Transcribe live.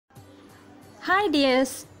Hi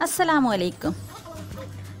dears, അസ്സലാമു അലൈക്കും.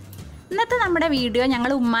 ഇന്നത്തെ നമ്മുടെ വീഡിയോ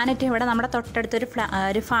ഞങ്ങൾ ഉമ്മാനായിട്ട് ഇവിടെ നമ്മുടെ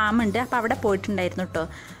തൊട്ടടുത്തൊരു ഫാമുണ്ട്. അപ്പോൾ അവിടെ പോയിട്ടുണ്ടായിരുന്നു കേട്ടോ.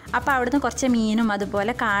 അപ്പോൾ അവിടുന്ന് കുറച്ച് മീനും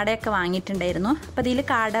അതുപോലെ കാടയൊക്കെ വാങ്ങിയിട്ടുണ്ടായിരുന്നു. അപ്പോൾ ഇതിൽ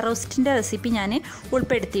കാട റോസ്റ്റിൻ്റെ റെസിപ്പി ഞാൻ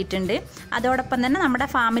ഉൾപ്പെടുത്തിയിട്ടുണ്ട്. അതോടൊപ്പം തന്നെ നമ്മുടെ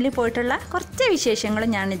ഫാമിൽ പോയിട്ടുള്ള കുറച്ച്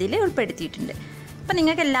വിശേഷങ്ങളും ഞാനിതിൽ ഉൾപ്പെടുത്തിയിട്ടുണ്ട്. അപ്പോൾ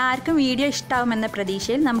നിങ്ങൾക്ക് എല്ലാവർക്കും വീഡിയോ ഇഷ്ടമാവുമെന്ന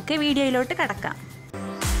പ്രതീക്ഷയിൽ നമുക്ക് വീഡിയോയിലോട്ട് കടക്കാം.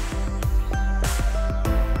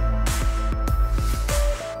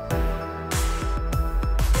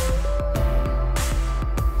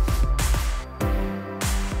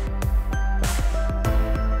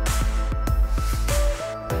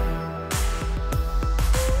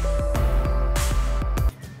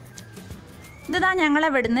 ഇതാ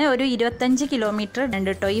ഞങ്ങളിവിടുന്ന് ഒരു 25 കിലോമീറ്റർ ഉണ്ട്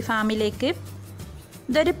കേട്ടോ ഈ ഫാമിലേക്ക്.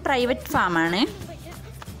 ഇതൊരു പ്രൈവറ്റ് ഫാമാണ്.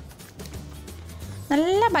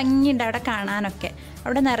 നല്ല ഭംഗിയുണ്ട് അവിടെ കാണാനൊക്കെ.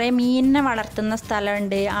 അവിടെ നിറയെ മീനിനെ വളർത്തുന്ന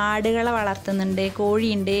സ്ഥലമുണ്ട്, ആടുകളെ വളർത്തുന്നുണ്ട്,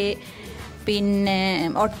 കോഴിയുണ്ട്, പിന്നെ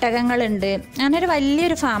ഒട്ടകങ്ങളുണ്ട്. അങ്ങനെ ഒരു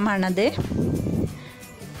വലിയൊരു ഫാമാണത്.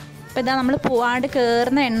 അപ്പോൾ ഇതാ നമ്മൾ ആട്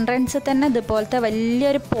കയറുന്ന എൻട്രൻസിൽ തന്നെ ഇതുപോലത്തെ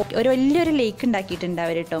വലിയൊരു ലേക്ക് ഉണ്ടാക്കിയിട്ടുണ്ട്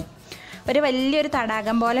അവർ കേട്ടോ. ഒരു വലിയൊരു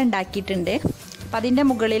തടാകം പോലെ ഉണ്ടാക്കിയിട്ടുണ്ട്. അപ്പം അതിൻ്റെ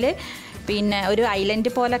മുകളിൽ പിന്നെ ഒരു ഐലൻഡ്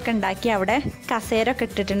പോലൊക്കെ ഉണ്ടാക്കി അവിടെ കസേരൊക്കെ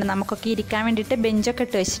ഇട്ടിട്ടുണ്ട്. നമുക്കൊക്കെ ഇരിക്കാൻ വേണ്ടിയിട്ട് ബെഞ്ചൊക്കെ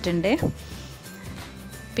ഇട്ട് വെച്ചിട്ടുണ്ട്.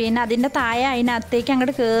 പിന്നെ അതിൻ്റെ താഴെ അതിനകത്തേക്ക്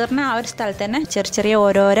അങ്ങോട്ട് കയറുന്ന ആ ഒരു സ്ഥലത്ത് തന്നെ ചെറിയ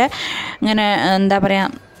ഓരോരോ ഇങ്ങനെ എന്താ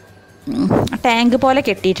പറയുക ടാങ്ക് പോലെ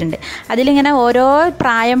കെട്ടിയിട്ടുണ്ട്. അതിലിങ്ങനെ ഓരോ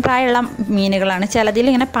പ്രായമുള്ള മീനുകളാണ്.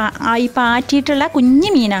 ചിലതിലിങ്ങനെ ഈ പാറ്റിയിട്ടുള്ള കുഞ്ഞു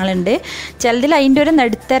മീനുകളുണ്ട്, ചിലതിൽ അതിൻ്റെ ഒരു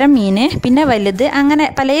നടുത്തരം മീൻ, പിന്നെ വലുത്, അങ്ങനെ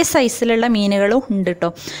പല സൈസിലുള്ള മീനുകളും ഉണ്ട് കേട്ടോ.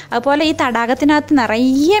 അതുപോലെ ഈ തടാകത്തിനകത്ത്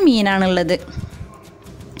നിറയെ മീനാണുള്ളത്.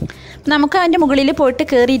 നമുക്ക് അതിൻ്റെ മുകളിൽ പോയിട്ട്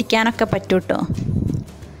കയറി ഇരിക്കാനൊക്കെ പറ്റും കേട്ടോ.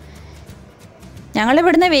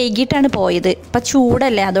 ഞങ്ങളിവിടുന്ന് വൈകിട്ടാണ് പോയത്. ഇപ്പം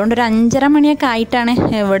ചൂടല്ലേ, അതുകൊണ്ട് ഒരു 5:30 മണിയൊക്കെ ആയിട്ടാണ്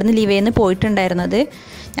ഇവിടുന്ന് ലിവേന്ന് പോയിട്ടുണ്ടായിരുന്നത്.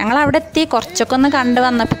 ഞങ്ങളവിടെ എത്തി കുറച്ചൊക്കെ ഒന്ന് കണ്ടു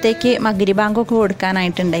വന്നപ്പോഴത്തേക്ക് മഗ്‌രിബ് ബാങ്കൊക്കെ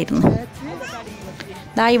കൊടുക്കാനായിട്ടുണ്ടായിരുന്നു.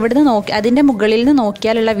 ദാ ഇവിടുന്ന് നോക്കി അതിൻ്റെ മുകളിൽ നിന്ന്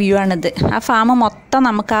നോക്കിയാലുള്ള വ്യൂ ആണിത്. ആ ഫാം മൊത്തം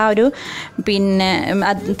നമുക്ക് ആ ഒരു പിന്നെ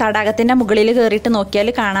തടാകത്തിൻ്റെ മുകളിൽ കയറിയിട്ട്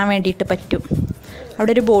നോക്കിയാൽ കാണാൻ വേണ്ടിയിട്ട് പറ്റും.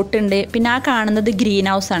 അവിടെ ഒരു ബോട്ടുണ്ട്. പിന്നെ ആ കാണുന്നത് ഗ്രീൻ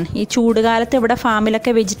ഹൗസാണ്. ഈ ചൂടുകാലത്ത് ഇവിടെ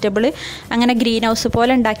ഫാമിലൊക്കെ വെജിറ്റബിൾ അങ്ങനെ ഗ്രീൻ ഹൗസ്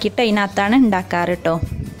പോലെ ഉണ്ടാക്കിയിട്ട് അതിനകത്താണ് ഉണ്ടാക്കാറ് കേട്ടോ.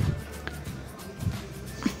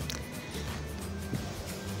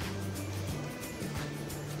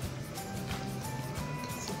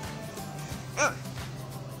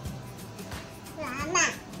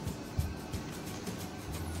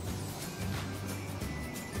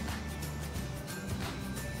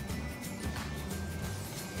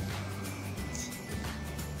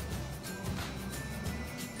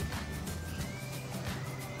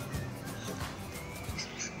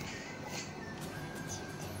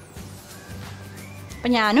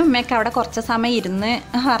 അപ്പം ഞാനും ഉമ്മയൊക്കെ അവിടെ കുറച്ച് സമയം ഇരുന്ന്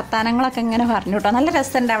വർത്താനങ്ങളൊക്കെ ഇങ്ങനെ പറഞ്ഞു കേട്ടോ. നല്ല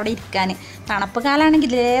രസമുണ്ട് അവിടെ ഇരിക്കാൻ. തണുപ്പ് കാലമാണെങ്കിൽ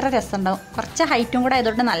ഇതിലേറെ രസമുണ്ടാവും. കുറച്ച് ഹൈറ്റും കൂടെ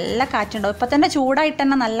ആയതുകൊണ്ട് നല്ല കാറ്റുണ്ടാവും. ഇപ്പം തന്നെ ചൂടായിട്ട്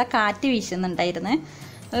തന്നെ നല്ല കാറ്റ് വീശുന്നുണ്ടായിരുന്നു.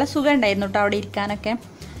 നല്ല സുഖം ഉണ്ടായിരുന്നു കേട്ടോ അവിടെ ഇരിക്കാനൊക്കെ.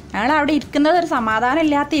 ഞങ്ങൾ അവിടെ ഇരിക്കുന്നത് ഒരു സമാധാനം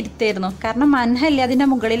ഇല്ലാത്ത ഇരുത്തായിരുന്നു. കാരണം മനഹല്ലേ അതിൻ്റെ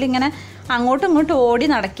മുകളിൽ ഇങ്ങനെ അങ്ങോട്ടും ഇങ്ങോട്ടും ഓടി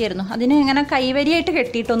നടക്കായിരുന്നു. അതിന് ഇങ്ങനെ കൈവരിയായിട്ട്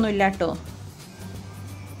കെട്ടിയിട്ടൊന്നുമില്ല കേട്ടോ.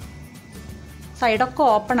 സൈഡൊക്കെ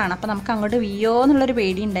ഓപ്പണാണ്. അപ്പം നമുക്ക് അങ്ങോട്ട് വീയോ എന്നുള്ളൊരു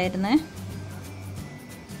പേടി ഉണ്ടായിരുന്നു.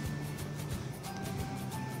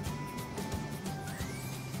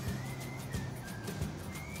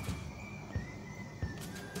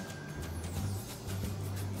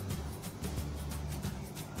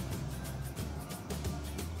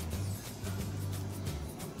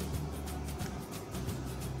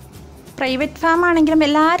 പ്രൈവറ്റ് ഫാം ആണെങ്കിലും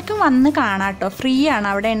എല്ലാവർക്കും വന്ന് കാണാം കേട്ടോ. ഫ്രീ ആണ്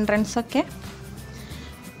അവിടെ എൻട്രൻസ് ഒക്കെ.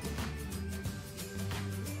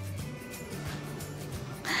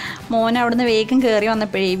 മോൻ അവിടുന്ന് വേഗം കയറി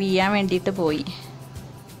വന്നപ്പോഴേ വീയാൻ വേണ്ടിയിട്ട് പോയി.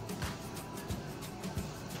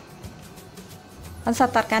 അത്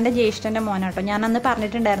സത്താർക്കാൻ്റെ ജ്യേഷ്ഠൻ്റെ മോനാട്ടോ. ഞാനന്ന്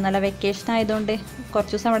പറഞ്ഞിട്ടുണ്ടായിരുന്നല്ലോ വെക്കേഷൻ ആയതുകൊണ്ട്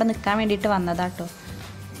കുറച്ച് ദിവസം അവിടെ നിൽക്കാൻ വേണ്ടിയിട്ട് വന്നതാട്ടോ.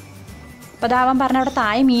 അപ്പോൾ അതാവാൻ പറഞ്ഞ അവിടെ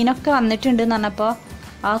താഴെ മീനൊക്കെ വന്നിട്ടുണ്ട് എന്ന് പറഞ്ഞപ്പോൾ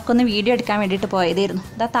അതൊക്കെ ഒന്ന് വീഡിയോ എടുക്കാൻ വേണ്ടിയിട്ട് പോയതായിരുന്നു.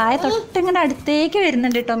 ഇതാ താഴെ തൊട്ടിങ്ങനെ അടുത്തേക്ക്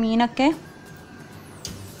വരുന്നുണ്ട് കേട്ടോ മീനൊക്കെ.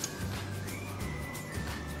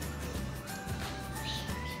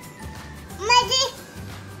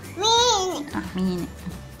 മീൻ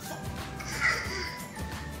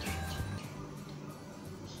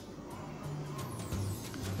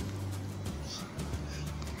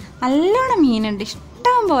നല്ലോണം മീനുണ്ട്,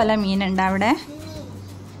 ഇഷ്ടം പോലെ മീനുണ്ട് അവിടെ.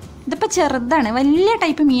 ഇതിപ്പോൾ ചെറുതാണ്, വലിയ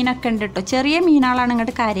ടൈപ്പ് മീനൊക്കെ ഉണ്ട് കേട്ടോ. ചെറിയ മീനുകളാണ്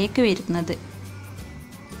ഇങ്ങോട്ട് കരയൊക്കെ വരുന്നത്.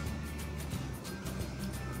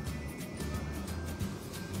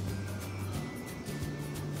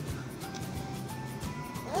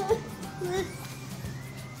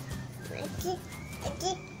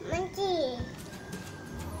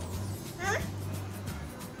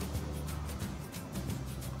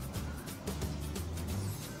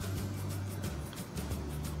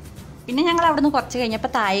 പിന്നെ ഞങ്ങൾ അവിടെ നിന്ന് കുറച്ച് കഴിഞ്ഞപ്പോൾ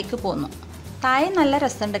താഴേക്ക് പോന്നു. താഴെ നല്ല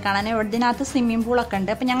രസമുണ്ട് കാണാൻ. ഇതിനകത്ത് സ്വിമ്മിംഗ് പൂളൊക്കെ ഉണ്ട്.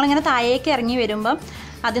 അപ്പോൾ ഞങ്ങളിങ്ങനെ താഴേക്ക് ഇറങ്ങി വരുമ്പം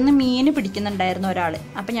അതിൽ നിന്ന് മീൻ പിടിക്കുന്നുണ്ടായിരുന്നു ഒരാൾ.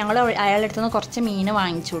 അപ്പോൾ ഞങ്ങൾ അയാളുടെ അടുത്ത് നിന്ന് കുറച്ച് മീൻ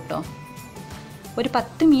വാങ്ങിച്ചു കേട്ടോ. ഒരു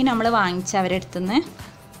 10 മീൻ നമ്മൾ വാങ്ങിച്ചു അവരുടെ അടുത്തുനിന്ന്.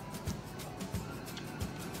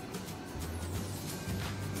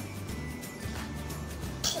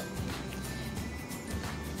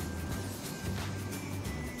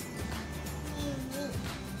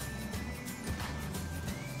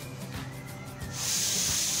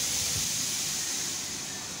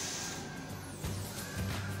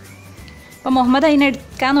 അപ്പോൾ മുഹമ്മദ് അതിനെ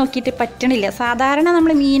എടുക്കാൻ നോക്കിയിട്ട് പറ്റണില്ല. സാധാരണ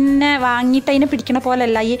നമ്മൾ മീനിനെ വാങ്ങിയിട്ട് അതിനെ പിടിക്കണ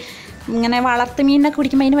പോലെയല്ല, ഈ ഇങ്ങനെ വളർത്ത് മീനിനൊക്കെ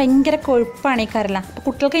പിടിക്കുമ്പോൾ അതിന് ഭയങ്കര കൊഴുപ്പാണ് ഈ കരല. അപ്പോൾ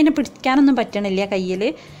കുട്ടികൾക്ക് അതിനെ പിടിക്കാനൊന്നും പറ്റണില്ല കയ്യിൽ.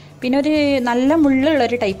 പിന്നെ ഒരു നല്ല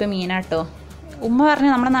മുള്ളുള്ളൊരു ടൈപ്പ് മീനാട്ടോ. ഉമ്മ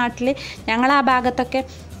പറഞ്ഞു നമ്മുടെ നാട്ടിൽ ഞങ്ങൾ ആ ഭാഗത്തൊക്കെ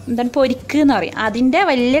എന്താണ് പൊരിക്ക് എന്ന് പറയും, അതിൻ്റെ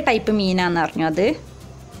വലിയ ടൈപ്പ് മീനാന്ന് പറഞ്ഞു. അത്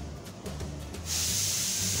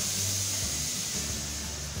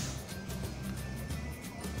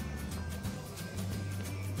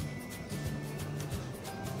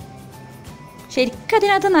ശരിക്കും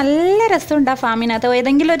അതിനകത്ത് നല്ല രസമുണ്ട് ആ ഫാമിനകത്ത്.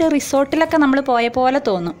 ഏതെങ്കിലും ഒരു റിസോർട്ടിലൊക്കെ നമ്മൾ പോയ പോലെ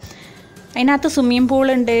തോന്നും. അതിനകത്ത് സ്വിമ്മിംഗ്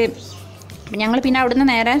പൂളുണ്ട്. ഞങ്ങൾ പിന്നെ അവിടുന്ന്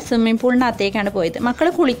നേരെ സ്വിമ്മിംഗ് പൂളിനകത്തേക്കാണ് പോയത്. മക്കൾ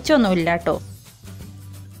കുളിച്ചൊന്നുമില്ല കേട്ടോ.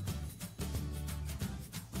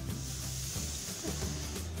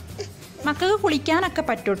 മക്കൾക്ക് കുളിക്കാനൊക്കെ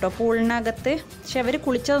പറ്റും കേട്ടോ പൂളിനകത്ത്. പക്ഷെ അവർ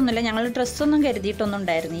കുളിച്ചതൊന്നുമില്ല. ഞങ്ങൾ ഡ്രസ്സൊന്നും കരുതിയിട്ടൊന്നും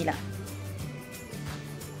ഉണ്ടായിരുന്നില്ല.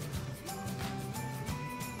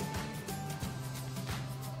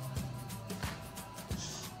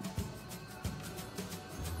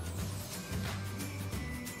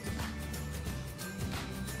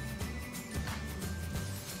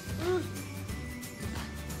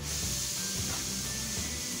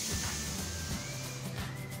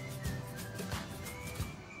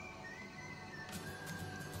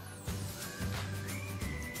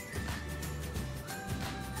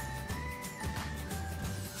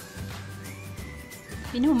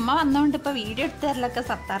 പിന്നെ ഉമ്മ വന്നതുകൊണ്ട് ഇപ്പോൾ വീഡിയോ എടുത്ത് തരലൊക്കെ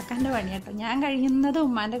സത്താർക്കാൻ്റെ പണി കേട്ടോ. ഞാൻ കഴിയുന്നത്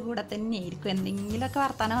ഉമ്മാൻ്റെ കൂടെ തന്നെ ആയിരിക്കും. എന്തെങ്കിലുമൊക്കെ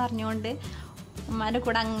വർത്തമാനം പറഞ്ഞുകൊണ്ട് ഉമ്മാൻ്റെ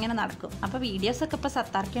കൂടെ അങ്ങനെ നടക്കും. അപ്പോൾ വീഡിയോസൊക്കെ ഇപ്പോൾ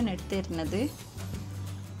സത്താർക്കാണ് എടുത്ത് തരുന്നത്.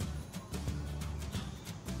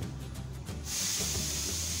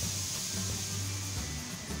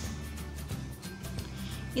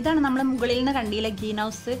 ഇതാണ് നമ്മൾ മുകളിൽ നിന്ന് കണ്ടില്ല ഗ്രീൻ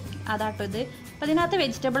ഹൗസ്, അതാട്ടോ ഇത്. അപ്പോൾ ഇതിനകത്ത്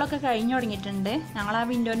വെജിറ്റബിളൊക്കെ കഴിഞ്ഞു തുടങ്ങിയിട്ടുണ്ട്. ഞങ്ങൾ ആ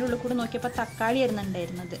വിൻഡോൻ്റെ ഉള്ളിൽ കൂടെ നോക്കിയപ്പോൾ തക്കാളി ആയിരുന്നു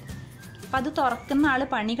ഉണ്ടായിരുന്നത്. അപ്പം അത് തുറക്കുന്ന ആൾ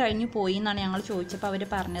പണി കഴിഞ്ഞു പോയി എന്നാണ് ഞങ്ങൾ ചോദിച്ചപ്പോൾ അവർ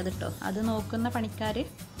പറഞ്ഞത് കേട്ടോ. അത് നോക്കുന്ന പണിക്കാർ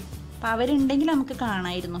അപ്പം അവരുണ്ടെങ്കിൽ നമുക്ക്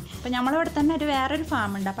കാണാമായിരുന്നു. അപ്പം നമ്മളവിടെ തന്നെ ഒരു വേറൊരു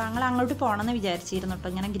ഫാമുണ്ട്. അപ്പോൾ ഞങ്ങൾ അങ്ങോട്ട് പോകണമെന്ന് വിചാരിച്ചിരുന്നു കേട്ടോ,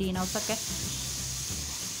 ഇങ്ങനെ ഗ്രീൻ ഹൗസൊക്കെ.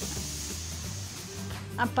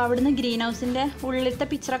 അപ്പോൾ അവിടുന്ന് ഗ്രീൻ ഹൗസിൻ്റെ ഉള്ളിലത്തെ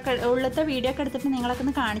പിക്ചറൊക്കെ ഉള്ളിലത്തെ വീഡിയോ ഒക്കെ എടുത്തിട്ട് നിങ്ങളൊക്കെ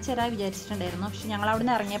ഒന്ന് കാണിച്ചു തരാൻ വിചാരിച്ചിട്ടുണ്ടായിരുന്നു. പക്ഷെ ഞങ്ങൾ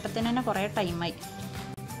അവിടുന്ന് ഇറങ്ങിയപ്പോൾ തന്നെ കുറേ ടൈമായി.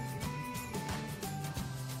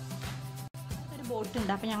 ഒരു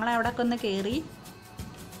ബോട്ടുണ്ട്. അപ്പോൾ ഞങ്ങൾ അവിടെയൊക്കെ ഒന്ന് കയറി.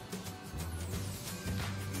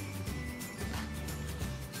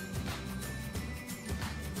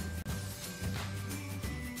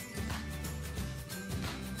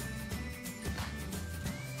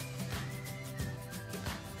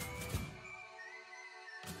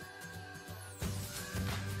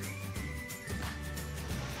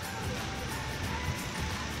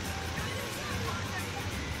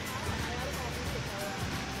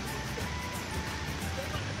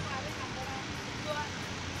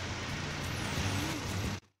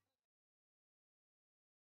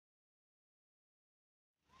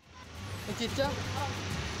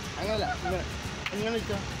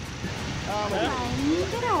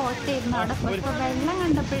 ഭയങ്കര ഓട്ടായിരുന്നു അവിടെ. വെള്ളം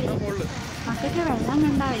കണ്ടപ്പോഴേ മക്കൾക്ക് വെള്ളം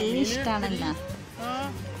കണ്ടാ വലിയ ഇഷ്ടമാണല്ലോ.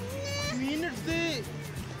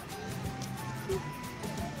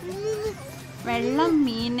 വെള്ളം,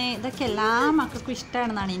 മീന് ഇതൊക്കെ എല്ലാ മക്കൾക്കും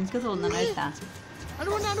ഇഷ്ടമാണെന്നാണ് എനിക്ക് തോന്നുന്നത് കേട്ടാ.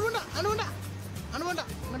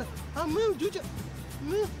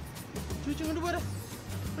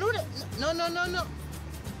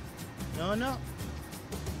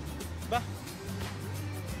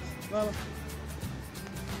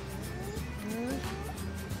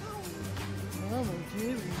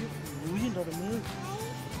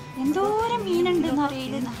 എന്തോരം മീനുണ്ടെന്ന്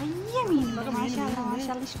അറിയില്ല. നിറയെ മീനുണ്ട്. മാഷാഅല്ലാഹ്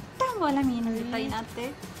മാഷാഅല്ലാഹ് ഇഷ്ടം പോലെ മീനുണ്ട് കേട്ടോ അതിനകത്ത്.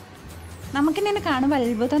 നമുക്ക് തന്നെ കാണുമ്പോൾ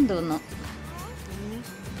അത്ഭുതം തോന്നും.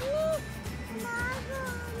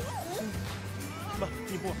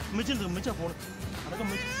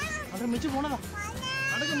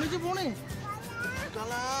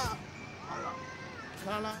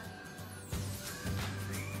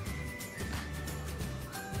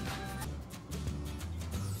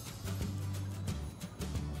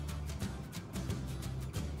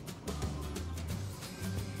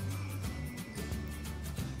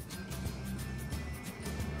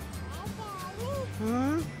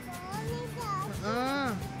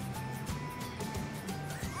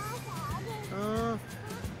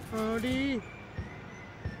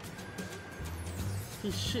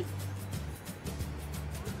 ഫിഷ്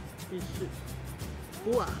ഫിഷ്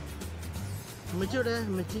പോവാ. അമ്മച്ചി എവിടെ?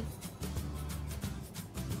 അമ്മച്ചി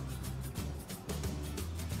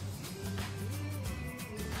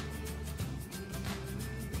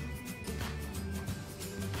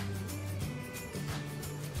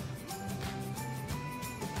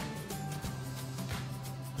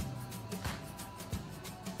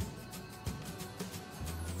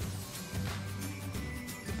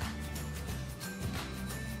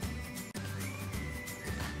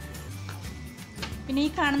പിന്നെ ഈ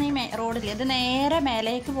കാണുന്ന ഈ റോഡിൽ ഇത് നേരെ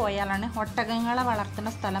മേലേക്ക് പോയാലാണ് ഒട്ടകങ്ങളെ വളർത്തുന്ന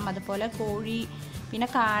സ്ഥലം. അതുപോലെ കോഴി, പിന്നെ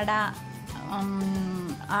കാട,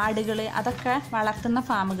 ആടുകൾ, അതൊക്കെ വളർത്തുന്ന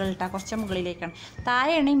ഫാമുകൾ കേട്ടോ. കുറച്ച് മുകളിലേക്കാണ്.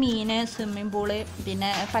 താഴെയാണ് മീൻ, സ്വിമ്മിംഗ് പൂള്,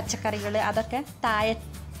 പിന്നെ പച്ചക്കറികൾ, അതൊക്കെ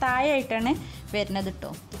താഴെയായിട്ടാണ് വരുന്നത്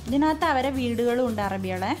കേട്ടോ. ഇതിനകത്ത് അവരെ വീടുകളും ഉണ്ട്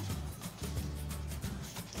അറബികളെ.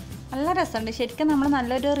 നല്ല രസമുണ്ട് ശരിക്കും. നമ്മൾ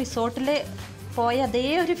നല്ലൊരു റിസോർട്ടിൽ പോയ അതേ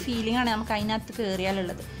ഒരു ഫീലിംഗാണ് നമുക്ക് അതിനകത്ത്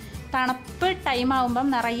കയറിയാലുള്ളത്. തണുപ്പ് ടൈം ആകുമ്പം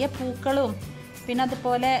നിറയെ പൂക്കളും പിന്നെ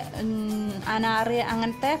അതുപോലെ അനാറ്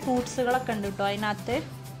അങ്ങനത്തെ ഫ്രൂട്ട്സുകളൊക്കെ ഉണ്ട് കേട്ടോ അതിനകത്ത്.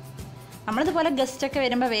 നമ്മളിതുപോലെ ഗസ്റ്റൊക്കെ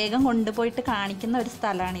വരുമ്പോൾ വേഗം കൊണ്ടുപോയിട്ട് കാണിക്കുന്ന ഒരു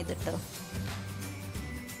സ്ഥലമാണ് ഇത് കേട്ടോ.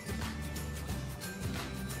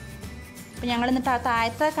 അപ്പം ഞങ്ങൾ എന്നിട്ട് ആ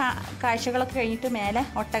താഴത്തെ കാഴ്ചകളൊക്കെ കഴിഞ്ഞിട്ട് മേലെ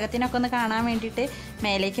ഒട്ടകത്തിനൊക്കെ ഒന്ന് കാണാൻ വേണ്ടിയിട്ട്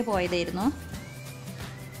മേലേക്ക് പോയതായിരുന്നു.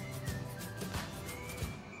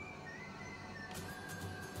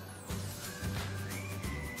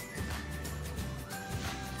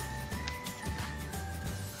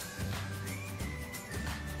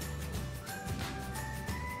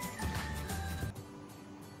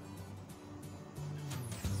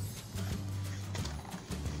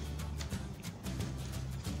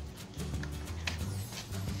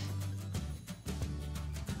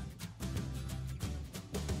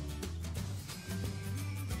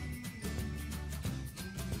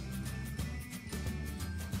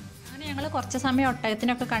 ഞങ്ങൾ കുറച്ച് സമയം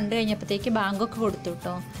ഒട്ടകത്തിനൊക്കെ കണ്ടു കഴിഞ്ഞപ്പോഴത്തേക്ക് ബാങ്കൊക്കെ കൊടുത്തു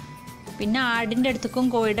കേട്ടോ. പിന്നെ ആടിൻ്റെ അടുത്തേക്കും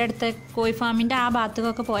കോഴിയുടെ അടുത്ത് കോഴി ഫാമിൻ്റെ ആ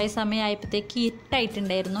ഭാഗത്തേക്കൊക്കെ പോയ സമയമായപ്പോഴത്തേക്ക്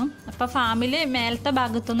ഇരുട്ടായിട്ടുണ്ടായിരുന്നു. അപ്പോൾ ഫാമിൽ മേലത്തെ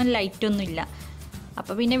ഭാഗത്തൊന്നും ലൈറ്റൊന്നും ഇല്ല.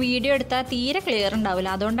 അപ്പോൾ പിന്നെ വീഡിയോ എടുത്താൽ തീരെ ക്ലിയർ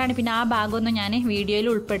ഉണ്ടാവില്ല. അതുകൊണ്ടാണ് പിന്നെ ആ ഭാഗമൊന്നും ഞാൻ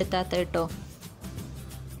വീഡിയോയിൽ ഉൾപ്പെടുത്താത്തത് കേട്ടോ.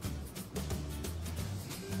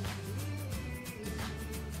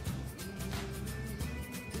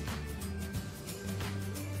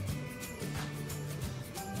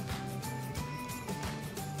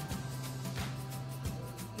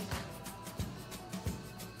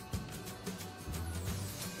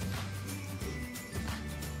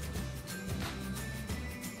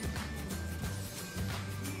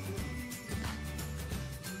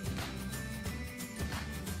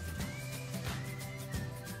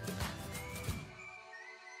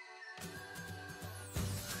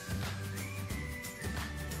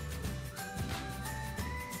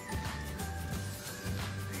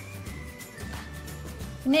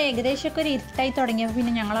 പിന്നെ ഏകദേശമൊക്കെ ഒരു ഇരുട്ടായി തുടങ്ങിയപ്പോൾ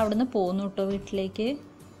പിന്നെ ഞങ്ങൾ അവിടെ നിന്ന് പോന്നു കേട്ടോ വീട്ടിലേക്ക്.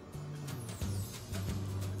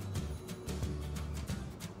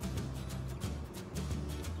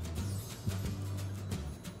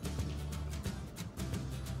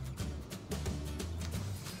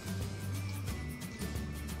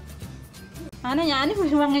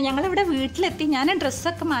 അങ്ങനെ ഞങ്ങളിവിടെ വീട്ടിലെത്തി. ഞാൻ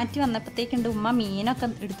ഡ്രസ്സൊക്കെ മാറ്റി വന്നപ്പോഴത്തേക്കുണ്ട് ഉമ്മ മീനൊക്കെ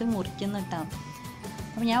എടുത്ത് മുറിക്കുന്നു കേട്ടോ.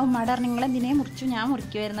 അപ്പോൾ ഞാൻ ഉമ്മയോട് പറഞ്ഞു നിങ്ങളെന്തിനേ മുറിച്ചു, ഞാൻ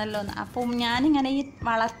മുറിക്കുമായിരുന്നല്ലോ എന്ന്. അപ്പോൾ ഞാനിങ്ങനെ ഈ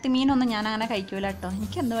വളർത്തു മീനൊന്നും ഞാൻ അങ്ങനെ കഴിക്കൂല കേട്ടോ.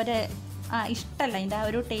 എനിക്ക് എന്തോരെ ഇഷ്ടമല്ല അതിൻ്റെ ആ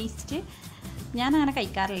ഒരു ടേസ്റ്റ്, ഞാൻ അങ്ങനെ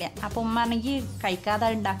കഴിക്കാറില്ല. അപ്പോൾ ഉമ്മ ആണെങ്കിൽ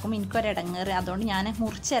കഴിക്കാതെ ഉണ്ടാക്കുമ്പോൾ എനിക്കൊരിടങ്ങേറ്. അതുകൊണ്ട് ഞാൻ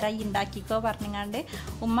മുറിച്ചരായി ഉണ്ടാക്കിക്കോ പറഞ്ഞങ്ങാണ്ട്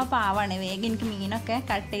ഉമ്മ പാവാണ് വേഗം എനിക്ക് മീനൊക്കെ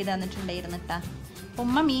കട്ട് ചെയ്ത് തന്നിട്ടുണ്ടായിരുന്നു കേട്ടോ.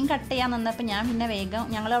 ഉമ്മ മീൻ കട്ട് ചെയ്യാൻ നിന്നപ്പോൾ ഞാൻ പിന്നെ വേഗം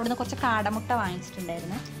ഞങ്ങൾ അവിടുന്ന് കുറച്ച് കാടമുട്ട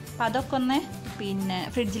വാങ്ങിച്ചിട്ടുണ്ടായിരുന്നു. അപ്പോൾ അതൊക്കെ ഒന്ന് പിന്നെ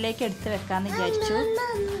ഫ്രിഡ്ജിലേക്ക് എടുത്ത് വെക്കാമെന്ന് വിചാരിച്ചു.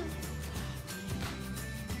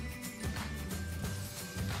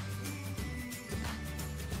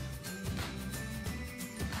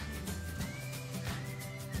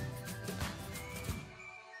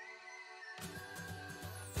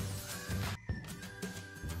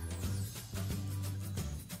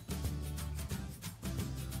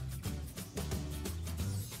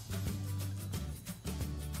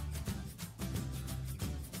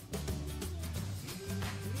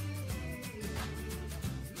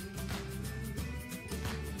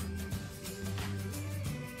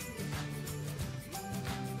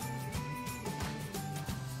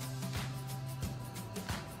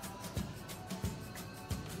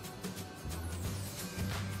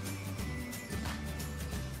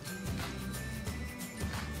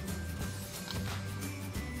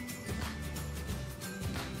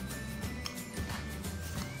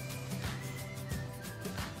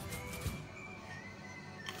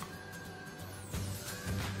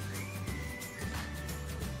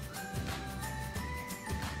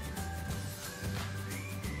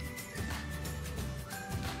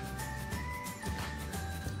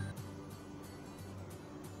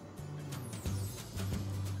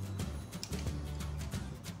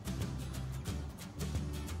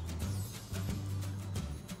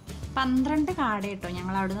 12 കാട കേട്ടോ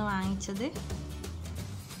ഞങ്ങൾ അവിടുന്ന് വാങ്ങിച്ചത്.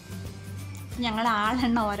 ഞങ്ങൾ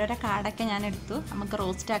ആളെണ്ണ ഓരോരോ കാടൊക്കെ ഞാൻ എടുത്തു നമുക്ക്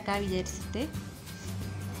റോസ്റ്റ് ആക്കാൻ വിചാരിച്ചിട്ട്.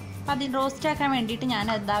 അപ്പം അതിന് റോസ്റ്റ് ആക്കാൻ വേണ്ടിയിട്ട് ഞാൻ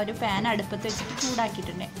എന്താ ഒരു പാൻ അടുപ്പത്ത് വെച്ചിട്ട്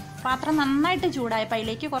ചൂടാക്കിയിട്ടുണ്ട്. പാത്രം നന്നായിട്ട് ചൂടായപ്പോൾ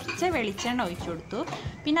അതിലേക്ക് കുറച്ച് വെളിച്ചെണ്ണ ഒഴിച്ചു കൊടുത്തു.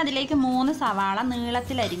 പിന്നെ അതിലേക്ക് 3 സവാള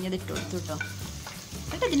നീളത്തിൽ അരിഞ്ഞത് ഇട്ട് കൊടുത്തു കേട്ടോ.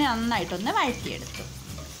 എന്നിട്ട് ഇതിനെ നന്നായിട്ടൊന്ന് വഴറ്റിയെടുത്തു.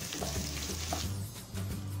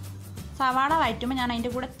 സവാള വഴറ്റുമ്പോൾ ഞാൻ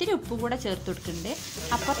അതിൻ്റെ കൂടെ ഇത്തിരി ഉപ്പ് കൂടെ ചേർത്ത് കൊടുക്കുന്നുണ്ട്.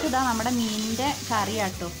 അപ്പുറത്ത് ഇതാ നമ്മുടെ മീനിൻ്റെ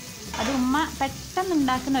കറിയാട്ടോ. അത് ഉമ്മ പെട്ടെന്ന്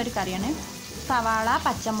ഉണ്ടാക്കുന്ന ഒരു കറിയാണ്. സവാള,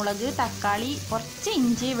 പച്ചമുളക്, തക്കാളി, കുറച്ച്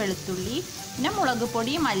ഇഞ്ചി, വെളുത്തുള്ളി, പിന്നെ മുളക്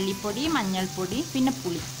പൊടി, മല്ലിപ്പൊടി, മഞ്ഞൾപ്പൊടി, പിന്നെ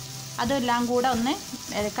പുളി, അതെല്ലാം കൂടെ ഒന്ന്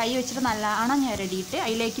കൈ വെച്ചിട്ട് നല്ലോണം ഞെരടിയിട്ട്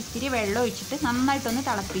അതിലേക്ക് ഇത്തിരി വെള്ളം ഒഴിച്ചിട്ട് നന്നായിട്ടൊന്ന്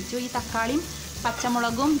തിളപ്പിച്ചു. ഈ തക്കാളിയും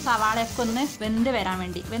പച്ചമുളകും സവാളയൊക്കെ ഒന്ന് വെന്ത് വരാൻ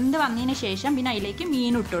വേണ്ടി. വെന്ത് വന്നതിന് ശേഷം പിന്നെ അതിലേക്ക്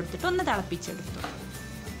മീൻ ഇട്ട് കൊടുത്തിട്ട് ഒന്ന് തിളപ്പിച്ചെടുത്തു.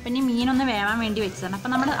 അപ്പം ഇനി മീനൊന്ന് വേവാൻ വേണ്ടി വെച്ചതാണ്.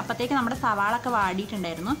 അപ്പം അപ്പോഴത്തേക്ക് നമ്മുടെ സവാളൊക്കെ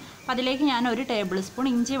വാടിയിട്ടുണ്ടായിരുന്നു. അപ്പോൾ അതിലേക്ക് ഞാൻ 1 ടേബിൾ സ്പൂൺ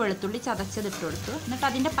ഇഞ്ചി വെളുത്തുള്ളി ചതച്ചതിട്ട് കൊടുത്തു. എന്നിട്ട്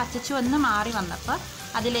അതിൻ്റെ പച്ചച്ചുവന്ന് മാറി വന്നപ്പോൾ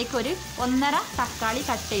അതിലേക്ക് 1.5 തക്കാളി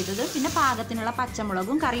കട്ട് ചെയ്തത്, പിന്നെ പാകത്തിനുള്ള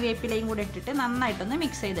പച്ചമുളകും കറിവേപ്പിലയും കൂടെ ഇട്ടിട്ട് നന്നായിട്ടൊന്ന്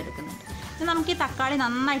മിക്സ് ചെയ്തെടുക്കുന്നുണ്ട്. ഇത് നമുക്ക് ഈ തക്കാളി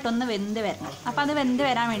നന്നായിട്ടൊന്ന് വെന്ത് വരണം. അപ്പോൾ അത് വെന്ത്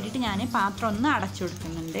വരാൻ വേണ്ടിയിട്ട് ഞാൻ പാത്രം ഒന്ന് അടച്ചു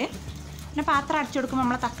കൊടുക്കുന്നുണ്ട്. പിന്നെ പാത്രം അടച്ചു കൊടുക്കുമ്പോൾ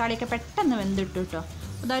നമ്മളെ തക്കാളിയൊക്കെ പെട്ടെന്ന് വെന്തിട്ടു കേട്ടോ.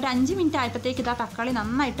 അതൊരു 5 മിനിറ്റ് ആയപ്പോഴത്തേക്ക് ഇതാ തക്കാളി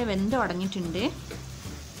നന്നായിട്ട് വെന്ത് തുടങ്ങിയിട്ടുണ്ട്.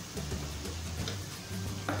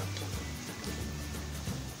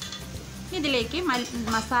 ഇതിലേക്ക്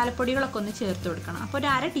മസാലപ്പൊടികളൊക്കെ ഒന്ന് ചേർത്ത് കൊടുക്കണം. അപ്പോൾ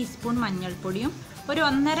 1/2 ടീസ്പൂൺ മഞ്ഞൾപ്പൊടിയും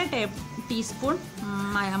 1.5 ടീസ്പൂൺ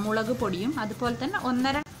മുളക് പൊടിയും അതുപോലെ തന്നെ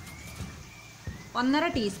 1.5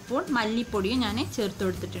 ടീസ്പൂൺ മല്ലിപ്പൊടിയും ഞാൻ ചേർത്ത്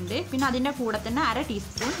കൊടുത്തിട്ടുണ്ട്. പിന്നെ അതിൻ്റെ കൂടെ തന്നെ 1/2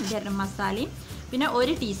 ടീസ്പൂൺ ഗരം മസാലയും പിന്നെ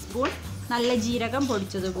 1 ടീസ്പൂൺ നല്ല ജീരകം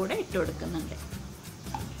പൊടിച്ചത് കൂടെ ഇട്ട് കൊടുക്കുന്നുണ്ട്.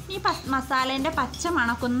 ഈ മസാലേൻ്റെ പച്ച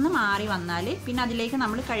മണക്കൊന്ന് മാറി വന്നാൽ പിന്നെ അതിലേക്ക്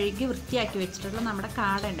നമ്മൾ കഴുകി വൃത്തിയാക്കി വെച്ചിട്ടുള്ള നമ്മുടെ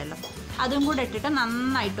കാട ഉണ്ടല്ലോ അതും കൂടെ ഇട്ടിട്ട്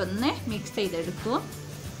നന്നായിട്ടൊന്ന് മിക്സ് ചെയ്തെടുക്കും.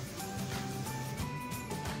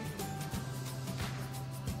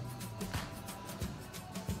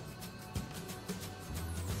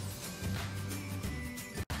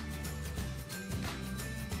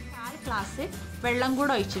 ഗ്ലാസ് വെള്ളം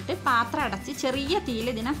കൂടെ ഒഴിച്ചിട്ട് പാത്രം അടച്ച് ചെറിയ തീയിൽ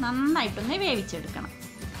ഇതിനെ നന്നായിട്ടൊന്ന് വേവിച്ചെടുക്കണം.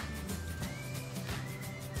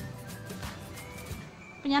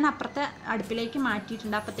 അപ്പോൾ ഞാൻ അപ്പുറത്തെ അടുപ്പിലേക്ക്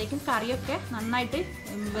മാറ്റിയിട്ടുണ്ട്. അപ്പോഴത്തേക്കും കറിയൊക്കെ നന്നായിട്ട്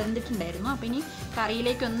വെന്തിട്ടുണ്ടായിരുന്നു. അപ്പോൾ ഇനി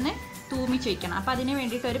കറിയിലേക്കൊന്ന് തൂമിച്ച് വയ്ക്കണം. അപ്പോൾ അതിന്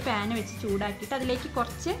വേണ്ടിയിട്ട് ഒരു പാൻ വെച്ച് ചൂടാക്കിയിട്ട് അതിലേക്ക്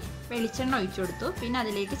കുറച്ച് വെളിച്ചെണ്ണ ഒഴിച്ചു കൊടുത്തു. പിന്നെ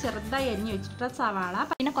അതിലേക്ക് ചെറുതായി അരിഞ്ഞ് വെച്ചിട്ടുള്ള സവാള,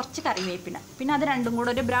 പിന്നെ കുറച്ച് കറിവേപ്പില, പിന്നെ അത് രണ്ടും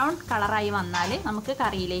കൂടെ ഒരു ബ്രൗൺ കളറായി വന്നാൽ നമുക്ക്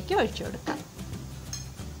കറിയിലേക്ക് ഒഴിച്ചു കൊടുക്കാം.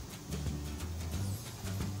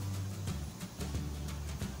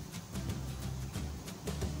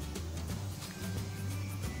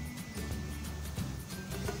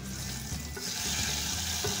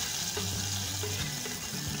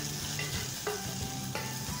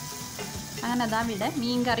 അങ്ങനെ അതാ ഇവിടെ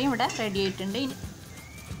മീൻ കറിയും ഇവിടെ റെഡി ആയിട്ടുണ്ട്. ഇനി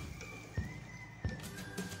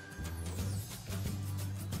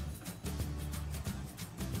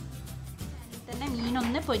തന്നെ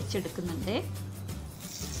മീനൊന്ന് പൊരിച്ചെടുക്കുന്നുണ്ട്.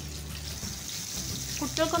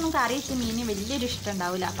 കുട്ടികൾക്കൊന്നും കറി വെച്ച് മീൻ വലിയൊരു ഇഷ്ടം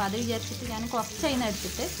ഉണ്ടാവില്ല. അപ്പോൾ അത് വിചാരിച്ചിട്ട് ഞാൻ കുറച്ച് അതിന്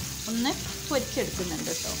എടുത്തിട്ട് ഒന്ന്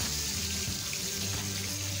പൊരിച്ചെടുക്കുന്നുണ്ട് കേട്ടോ.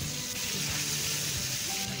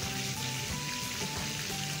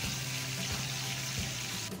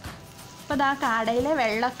 അപ്പോൾ ആ കാടയിലെ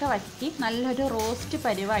വെള്ളമൊക്കെ വറ്റി നല്ലൊരു റോസ്റ്റ്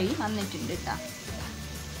പരിവായി വന്നിട്ടുണ്ട് കേട്ടോ.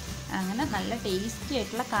 അങ്ങനെ നല്ല ടേസ്റ്റി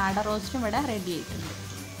ആയിട്ടുള്ള കാട റോസ്റ്റും ഇവിടെ റെഡി ആയിട്ടുണ്ട്.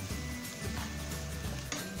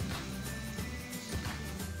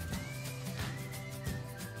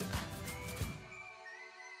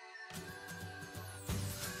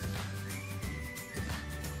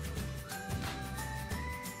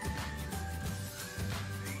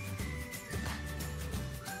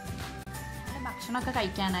 ഭക്ഷണമൊക്കെ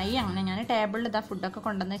കഴിക്കാനായി. അങ്ങനെ ഞാൻ ടേബിളിൽ ഇതാ ഫുഡൊക്കെ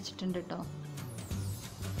കൊണ്ടുവന്ന് വെച്ചിട്ടുണ്ട് കേട്ടോ.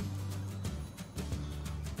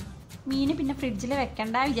 മീൻ പിന്നെ ഫ്രിഡ്ജിൽ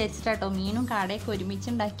വെക്കണ്ട വിചാരിച്ചിട്ടാട്ടോ മീനും കാടയൊക്കെ ഒരുമിച്ച്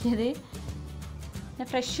ഉണ്ടാക്കിയത്. പിന്നെ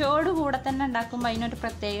ഫ്രഷോട് കൂടെ തന്നെ ഉണ്ടാക്കുമ്പോൾ അതിനൊരു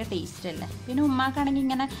പ്രത്യേക ടേസ്റ്റ് അല്ലേ. പിന്നെ ഉമ്മാക്കാണെങ്കിൽ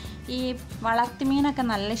ഇങ്ങനെ ഈ വളർത്തു മീനൊക്കെ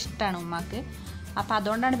നല്ല ഇഷ്ടമാണ് ഉമ്മാക്ക്. അപ്പോൾ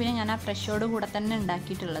അതുകൊണ്ടാണ് പിന്നെ ഞാൻ ആ ഫ്രഷോട് കൂടെ തന്നെ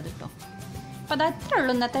ഉണ്ടാക്കിയിട്ടുള്ളത് കേട്ടോ. അപ്പോൾ അത് അത്രേ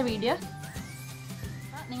ഉള്ളൂ ഇന്നത്തെ വീഡിയോ.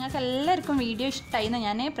 നിങ്ങൾക്ക് എല്ലാവർക്കും വീഡിയോ ഇഷ്ടമായി എന്ന്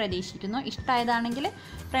ഞാൻ പ്രതീക്ഷിക്കുന്നു. ഇഷ്ടമായതാണെങ്കിൽ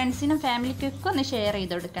ഫ്രണ്ട്സിനും ഫാമിലിക്കൊക്കെ ഒന്ന് ഷെയർ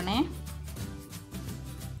ചെയ്ത് കൊടുക്കണേ.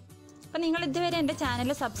 അപ്പോൾ നിങ്ങൾ ഇതുവരെ എൻ്റെ ചാനൽ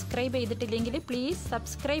സബ്സ്ക്രൈബ് ചെയ്തിട്ടില്ലെങ്കിൽ പ്ലീസ്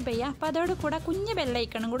സബ്സ്ക്രൈബ് ചെയ്യുക. അപ്പോൾ അതോട് കൂടെ കുഞ്ഞ്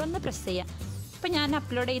ബെല്ലൈക്കണും കൂടെ ഒന്ന് പ്രസ് ചെയ്യുക. അപ്പോൾ ഞാൻ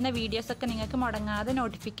അപ്ലോഡ് ചെയ്യുന്ന വീഡിയോസൊക്കെ നിങ്ങൾക്ക് മുടങ്ങാതെ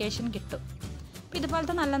നോട്ടിഫിക്കേഷൻ കിട്ടും. അപ്പോൾ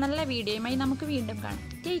ഇതുപോലത്തെ നല്ല നല്ല വീഡിയോയുമായി നമുക്ക് വീണ്ടും കാണാം.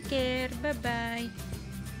 Take care, bye bye.